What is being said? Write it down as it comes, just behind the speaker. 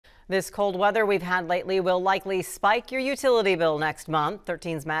This cold weather we've had lately will likely spike your utility bill next month.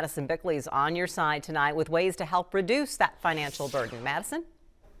 13's Madison Bickley's on your side tonight with ways to help reduce that financial burden. Madison?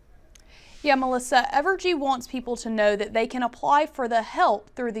 Yeah, Melissa, Evergy wants people to know that they can apply for the help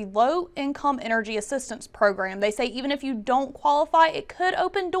through the Low Income Energy Assistance Program. They say even if you don't qualify, it could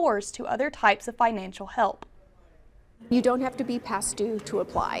open doors to other types of financial help. You don't have to be past due to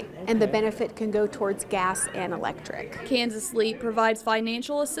apply, and the benefit can go towards gas and electric. Kansas LEAP provides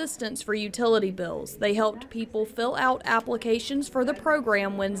financial assistance for utility bills. They helped people fill out applications for the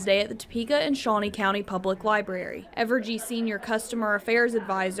program Wednesday at the Topeka and Shawnee County Public Library. Evergy Senior Customer Affairs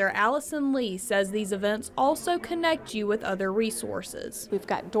Advisor Allison Lee says these events also connect you with other resources. We've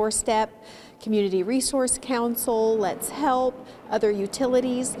got Doorstep, Community Resource Council, Let's Help, other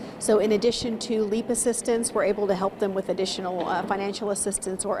utilities. So in addition to LEAP assistance, we're able to help them with additional financial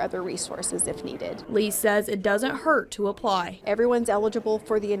assistance or other resources if needed. Lee says it doesn't hurt to apply. Everyone's eligible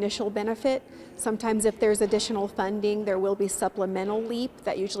for the initial benefit. Sometimes if there's additional funding, there will be supplemental LEAP.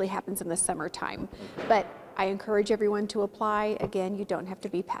 That usually happens in the summertime. But I encourage everyone to apply. Again, you don't have to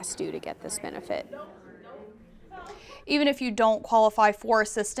be past due to get this benefit. Even if you don't qualify for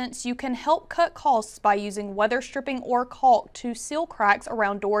assistance, you can help cut costs by using weather stripping or caulk to seal cracks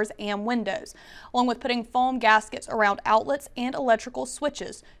around doors and windows, along with putting foam gaskets around outlets and electrical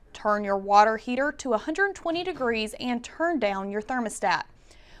switches. Turn your water heater to 120 degrees and turn down your thermostat.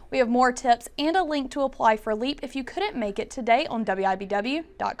 We have more tips and a link to apply for LEAP if you couldn't make it today on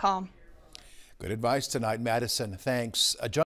WIBW.com. Good advice tonight, Madison. Thanks.